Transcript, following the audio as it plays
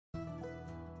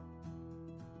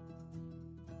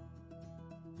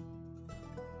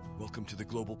Welcome to the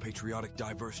Global Patriotic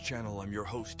Diverse channel. I'm your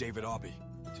host, David Obby.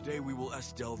 Today we will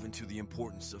delve into the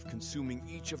importance of consuming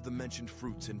each of the mentioned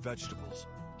fruits and vegetables,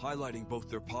 highlighting both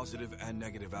their positive and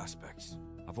negative aspects.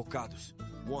 Avocados.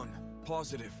 1.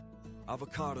 Positive.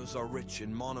 Avocados are rich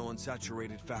in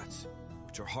monounsaturated fats,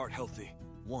 which are heart healthy.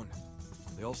 1.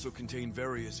 They also contain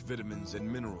various vitamins and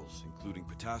minerals, including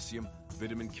potassium,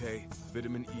 vitamin K,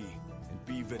 vitamin E, and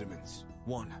B vitamins.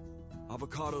 1.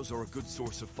 Avocados are a good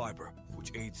source of fiber,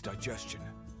 which aids digestion.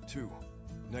 2.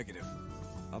 Negative.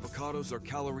 Avocados are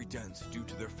calorie-dense due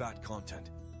to their fat content,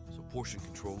 so portion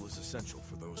control is essential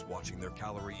for those watching their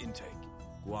calorie intake.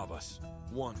 Guavas.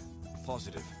 1.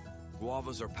 Positive.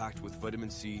 Guavas are packed with vitamin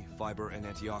C, fiber, and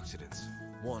antioxidants.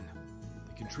 1.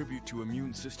 They contribute to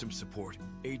immune system support,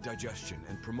 aid digestion,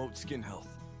 and promote skin health.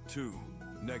 2.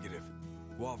 Negative.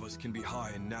 Guavas can be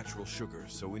high in natural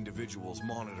sugars, so individuals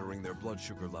monitoring their blood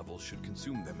sugar levels should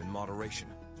consume them in moderation.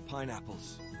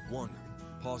 Pineapples. 1.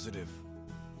 Positive.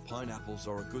 Pineapples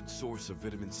are a good source of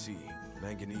vitamin C,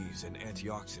 manganese, and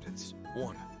antioxidants.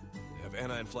 1. They have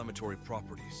anti-inflammatory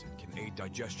properties and can aid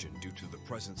digestion due to the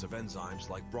presence of enzymes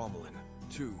like bromelain.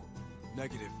 2.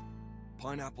 Negative.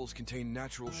 Pineapples contain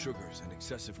natural sugars, and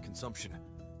excessive consumption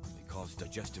may cause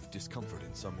digestive discomfort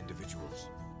in some individuals.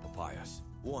 Papayas.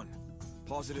 1.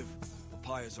 Positive.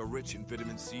 Papayas are rich in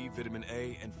vitamin C, vitamin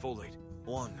A, and folate.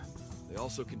 1. They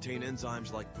also contain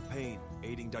enzymes like papain,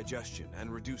 aiding digestion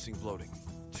and reducing bloating.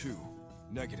 2.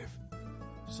 Negative.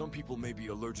 Some people may be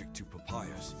allergic to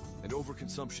papayas, and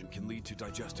overconsumption can lead to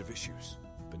digestive issues.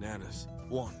 Bananas.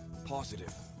 1.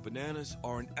 Positive. Bananas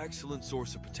are an excellent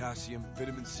source of potassium,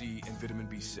 vitamin C, and vitamin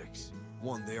B6.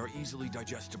 1. They are easily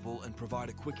digestible and provide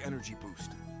a quick energy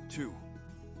boost. 2.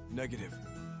 Negative.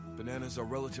 Bananas are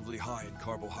relatively high in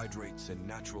carbohydrates and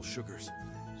natural sugars,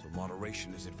 so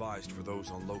moderation is advised for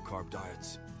those on low-carb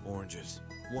diets. Oranges.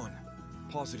 1.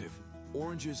 Positive.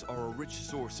 Oranges are a rich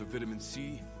source of vitamin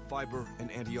C, fiber, and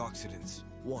antioxidants.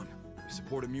 1. They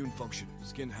support immune function,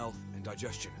 skin health, and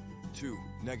digestion. 2.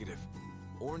 Negative.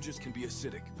 Oranges can be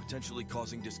acidic, potentially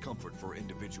causing discomfort for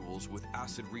individuals with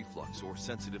acid reflux or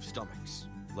sensitive stomachs.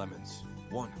 Lemons.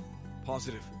 1.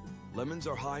 Positive. Lemons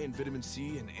are high in vitamin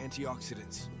C and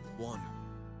antioxidants. 1.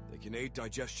 They can aid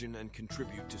digestion and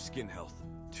contribute to skin health.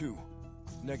 2.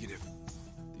 Negative.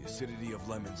 The acidity of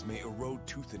lemons may erode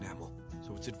tooth enamel,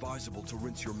 so it's advisable to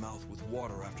rinse your mouth with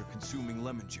water after consuming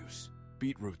lemon juice.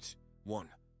 Beetroots. 1.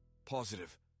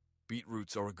 Positive.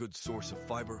 Beetroots are a good source of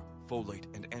fiber,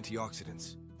 folate, and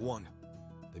antioxidants. 1.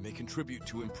 They may contribute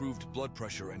to improved blood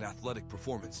pressure and athletic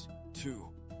performance. 2.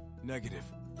 Negative.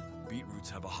 Beetroots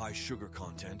have a high sugar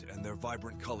content, and their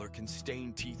vibrant color can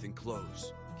stain teeth and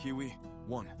clothes. Kiwi.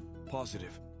 1.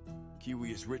 Positive.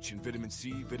 Kiwi is rich in vitamin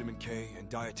C, vitamin K, and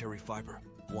dietary fiber.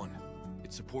 1.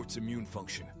 It supports immune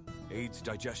function, aids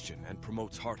digestion, and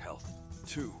promotes heart health.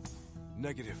 2.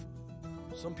 Negative.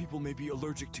 Some people may be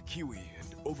allergic to kiwi,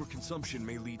 and overconsumption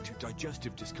may lead to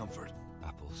digestive discomfort.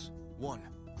 Apples. 1.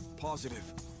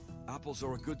 Positive. Apples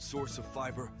are a good source of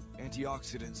fiber,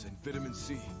 antioxidants, and vitamin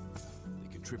C. They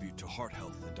contribute to heart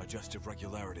health and digestive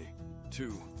regularity.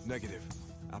 2. Negative.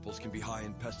 Apples can be high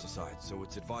in pesticides, so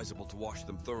it's advisable to wash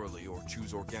them thoroughly or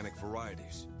choose organic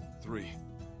varieties. 3.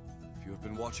 If you have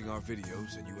been watching our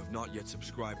videos and you have not yet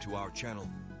subscribed to our channel,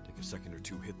 take a second or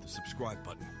two, hit the subscribe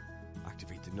button.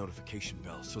 Activate the notification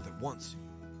bell so that once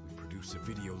we produce a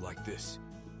video like this,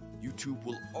 YouTube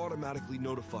will automatically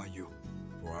notify you.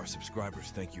 For our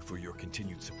subscribers, thank you for your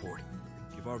continued support.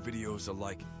 Give our videos a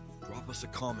like, drop us a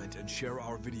comment, and share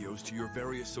our videos to your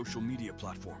various social media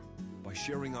platforms. By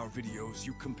sharing our videos,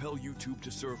 you compel YouTube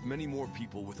to serve many more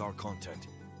people with our content.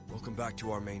 Welcome back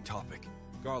to our main topic.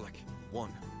 Garlic.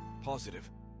 1. Positive.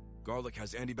 Garlic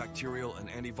has antibacterial and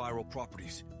antiviral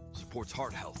properties, supports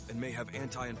heart health, and may have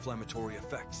anti-inflammatory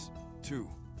effects. 2.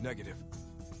 Negative.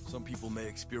 Some people may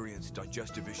experience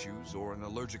digestive issues or an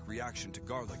allergic reaction to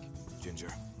garlic. Ginger.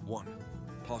 1.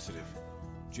 Positive.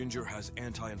 Ginger has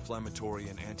anti-inflammatory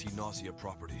and anti-nausea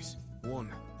properties.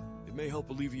 1. It may help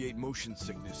alleviate motion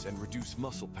sickness and reduce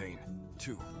muscle pain.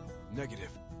 2. Negative.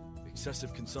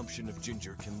 Excessive consumption of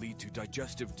ginger can lead to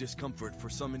digestive discomfort for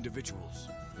some individuals.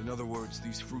 In other words,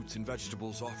 these fruits and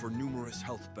vegetables offer numerous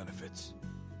health benefits.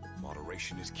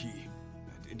 Moderation is key,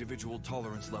 and individual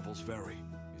tolerance levels vary.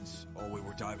 It's always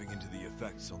we're diving into the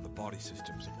effects on the body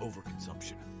systems of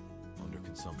overconsumption,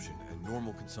 underconsumption, and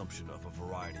normal consumption of a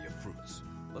variety of fruits.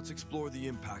 Let's explore the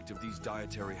impact of these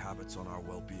dietary habits on our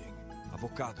well-being.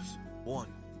 Avocados. 1.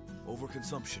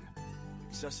 Overconsumption.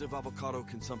 Excessive avocado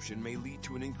consumption may lead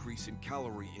to an increase in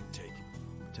calorie intake,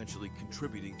 potentially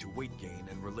contributing to weight gain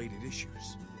and related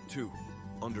issues. 2.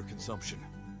 Underconsumption.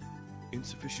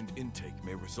 Insufficient intake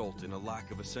may result in a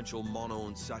lack of essential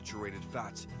monounsaturated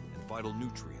fats and vital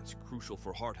nutrients crucial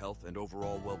for heart health and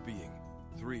overall well-being.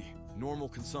 3. Normal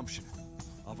consumption.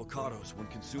 Avocados, when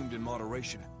consumed in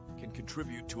moderation, can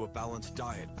contribute to a balanced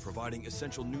diet, providing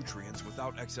essential nutrients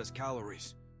without excess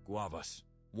calories. Guavas.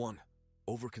 1.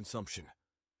 Overconsumption.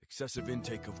 Excessive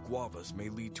intake of guavas may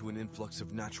lead to an influx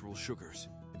of natural sugars,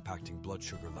 impacting blood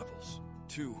sugar levels.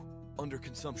 2.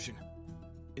 Underconsumption.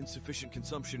 Insufficient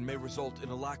consumption may result in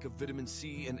a lack of vitamin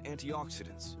C and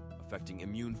antioxidants, affecting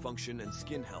immune function and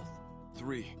skin health.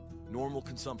 3. Normal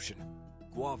consumption.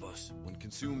 Guavas, when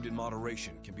consumed in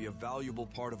moderation, can be a valuable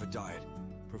part of a diet,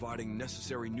 providing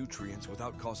necessary nutrients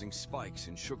without causing spikes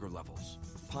in sugar levels.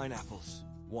 Pineapples.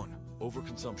 1.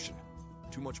 Overconsumption.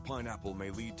 Too much pineapple may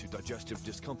lead to digestive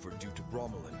discomfort due to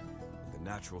bromelain, and the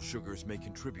natural sugars may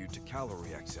contribute to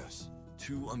calorie excess.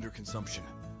 2. Underconsumption.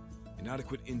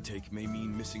 Inadequate intake may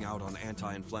mean missing out on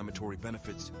anti-inflammatory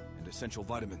benefits and essential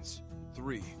vitamins.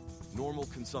 3. Normal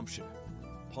consumption.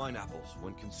 Pineapples,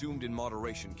 when consumed in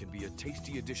moderation, can be a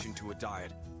tasty addition to a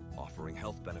diet, offering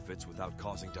health benefits without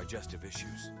causing digestive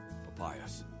issues.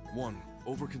 Papayas. 1.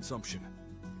 Overconsumption.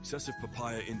 Excessive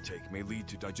papaya intake may lead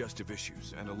to digestive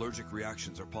issues, and allergic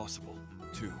reactions are possible.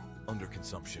 2.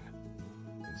 Underconsumption.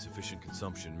 Insufficient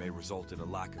consumption may result in a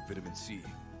lack of vitamin C,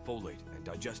 folate, and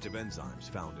digestive enzymes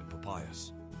found in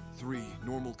papayas. 3.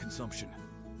 Normal consumption.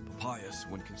 Papayas,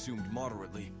 when consumed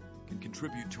moderately, can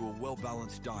contribute to a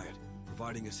well-balanced diet,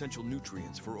 providing essential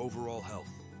nutrients for overall health.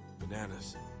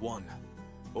 Bananas. 1.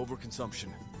 Overconsumption.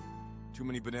 Too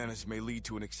many bananas may lead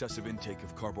to an excessive intake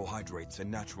of carbohydrates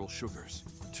and natural sugars.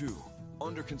 2.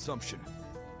 Underconsumption.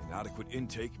 Inadequate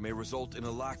intake may result in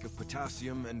a lack of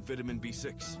potassium and vitamin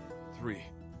B6. 3.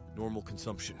 Normal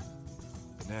consumption.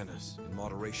 Bananas, in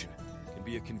moderation, can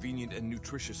be a convenient and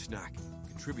nutritious snack,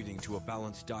 contributing to a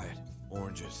balanced diet.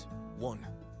 Oranges. 1.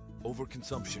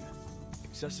 Overconsumption.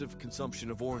 Excessive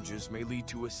consumption of oranges may lead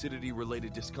to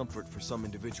acidity-related discomfort for some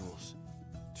individuals.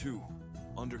 2.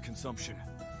 Underconsumption.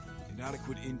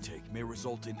 Inadequate intake may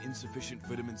result in insufficient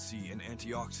vitamin C and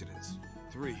antioxidants.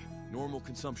 3. Normal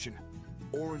consumption.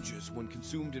 Oranges, when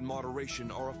consumed in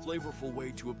moderation, are a flavorful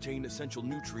way to obtain essential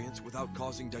nutrients without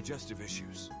causing digestive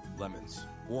issues. Lemons.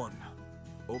 1.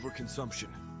 Overconsumption.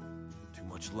 Too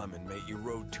much lemon may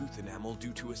erode tooth enamel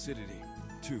due to acidity.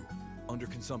 2.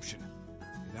 Underconsumption.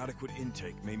 Inadequate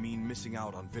intake may mean missing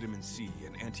out on vitamin C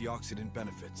and antioxidant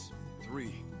benefits.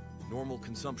 3. Normal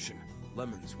consumption.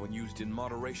 Lemons, when used in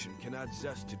moderation, can add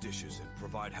zest to dishes and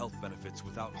provide health benefits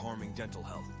without harming dental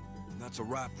health. And that's a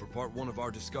wrap for part 1 of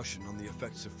our discussion on the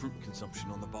effects of fruit consumption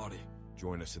on the body.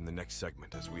 Join us in the next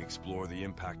segment as we explore the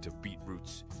impact of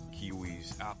beetroots,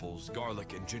 kiwis, apples,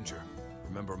 garlic, and ginger.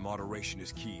 Remember, moderation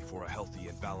is key for a healthy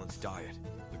and balanced diet.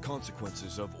 The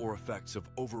consequences of or effects of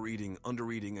overeating,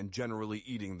 undereating, and generally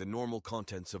eating the normal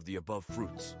contents of the above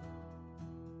fruits.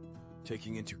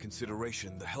 Taking into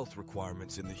consideration the health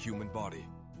requirements in the human body.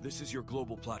 This is your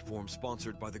global platform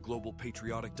sponsored by the Global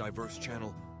Patriotic Diverse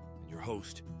Channel and your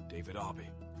host, David Obby.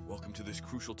 Welcome to this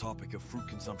crucial topic of fruit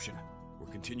consumption.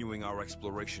 We're continuing our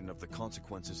exploration of the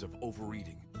consequences of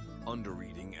overeating,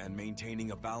 undereating, and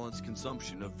maintaining a balanced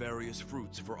consumption of various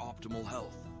fruits for optimal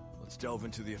health. Let's delve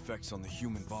into the effects on the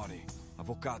human body.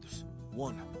 Avocados.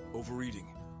 1. Overeating.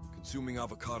 Consuming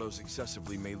avocados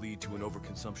excessively may lead to an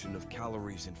overconsumption of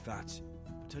calories and fats,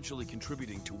 potentially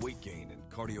contributing to weight gain and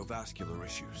cardiovascular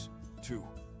issues. 2.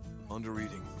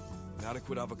 Undereating.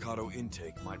 Inadequate avocado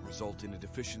intake might result in a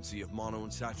deficiency of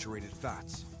monounsaturated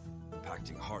fats,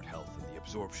 impacting heart health and the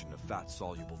absorption of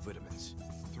fat-soluble vitamins.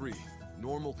 3.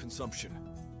 Normal consumption.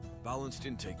 Balanced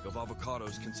intake of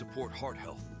avocados can support heart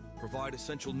health, provide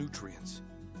essential nutrients,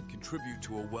 and contribute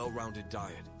to a well-rounded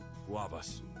diet.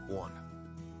 Guavas. 1.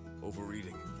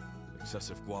 Overeating.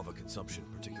 Excessive guava consumption,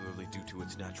 particularly due to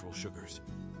its natural sugars,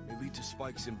 may lead to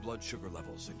spikes in blood sugar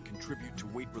levels and contribute to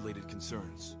weight-related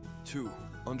concerns. 2.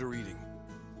 Undereating.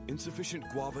 Insufficient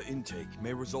guava intake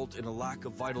may result in a lack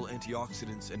of vital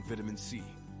antioxidants and vitamin C,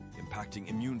 impacting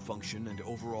immune function and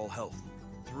overall health.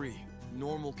 3.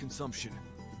 Normal consumption.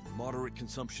 Moderate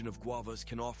consumption of guavas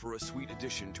can offer a sweet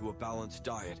addition to a balanced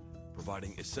diet,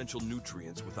 providing essential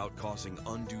nutrients without causing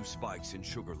undue spikes in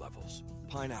sugar levels.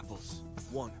 Pineapples.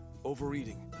 1.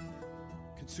 Overeating.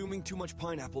 Consuming too much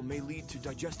pineapple may lead to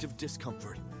digestive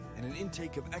discomfort and an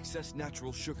intake of excess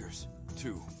natural sugars.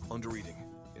 2. Undereating.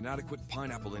 Inadequate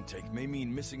pineapple intake may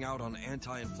mean missing out on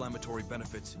anti-inflammatory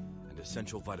benefits and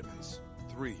essential vitamins.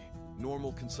 3.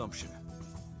 Normal consumption.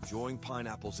 Enjoying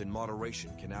pineapples in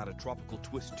moderation can add a tropical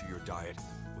twist to your diet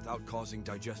without causing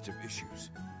digestive issues,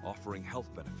 offering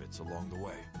health benefits along the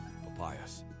way.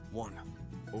 Papayas. 1.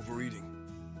 Overeating.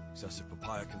 Excessive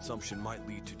papaya consumption might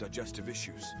lead to digestive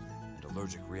issues, and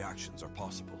allergic reactions are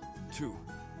possible. 2.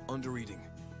 Undereating.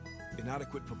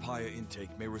 Inadequate papaya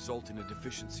intake may result in a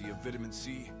deficiency of vitamin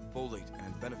C, folate,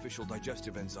 and beneficial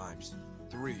digestive enzymes.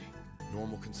 3.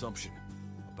 Normal consumption.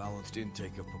 A balanced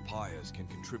intake of papayas can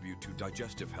contribute to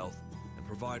digestive health and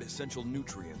provide essential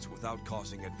nutrients without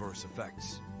causing adverse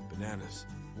effects. Bananas.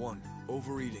 1.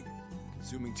 Overeating.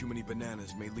 Consuming too many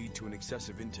bananas may lead to an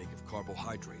excessive intake of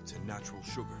carbohydrates and natural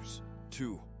sugars.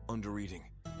 2. Undereating.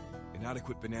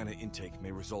 Inadequate banana intake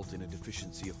may result in a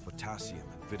deficiency of potassium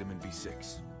and vitamin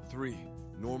B6. 3.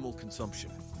 Normal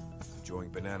consumption. Enjoying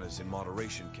bananas in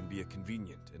moderation can be a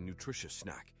convenient and nutritious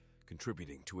snack,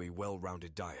 contributing to a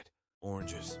well-rounded diet.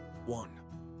 Oranges. 1.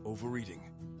 Overeating.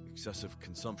 Excessive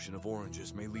consumption of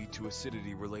oranges may lead to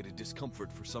acidity-related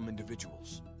discomfort for some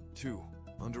individuals. 2.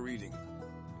 Undereating.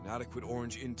 Inadequate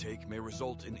orange intake may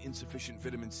result in insufficient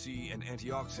vitamin C and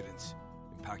antioxidants,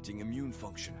 impacting immune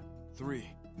function. 3.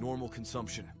 Normal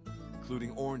consumption.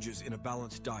 Including oranges in a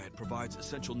balanced diet provides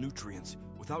essential nutrients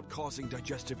without causing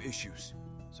digestive issues,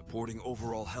 supporting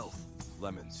overall health.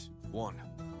 Lemons. 1.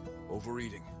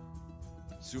 Overeating.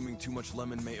 Consuming too much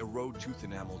lemon may erode tooth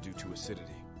enamel due to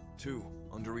acidity. 2.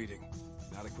 Undereating.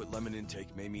 Inadequate lemon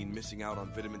intake may mean missing out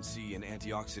on vitamin C and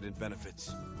antioxidant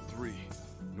benefits. 3.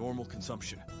 Normal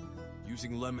consumption.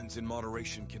 Using lemons in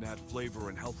moderation can add flavor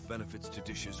and health benefits to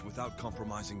dishes without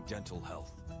compromising dental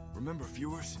health. Remember,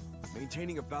 viewers,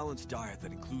 maintaining a balanced diet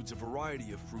that includes a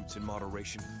variety of fruits in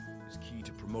moderation is key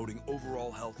to promoting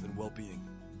overall health and well-being.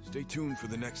 Stay tuned for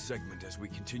the next segment as we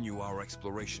continue our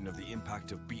exploration of the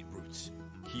impact of beetroots,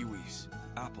 kiwis,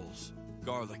 apples,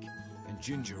 garlic, and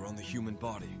ginger on the human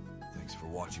body. Thanks for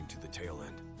watching to the tail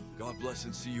end. God bless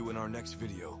and see you in our next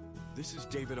video. This is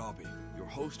David Obby, your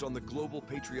host on the Global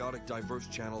Patriotic Diverse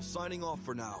channel, signing off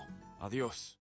for now. Adios.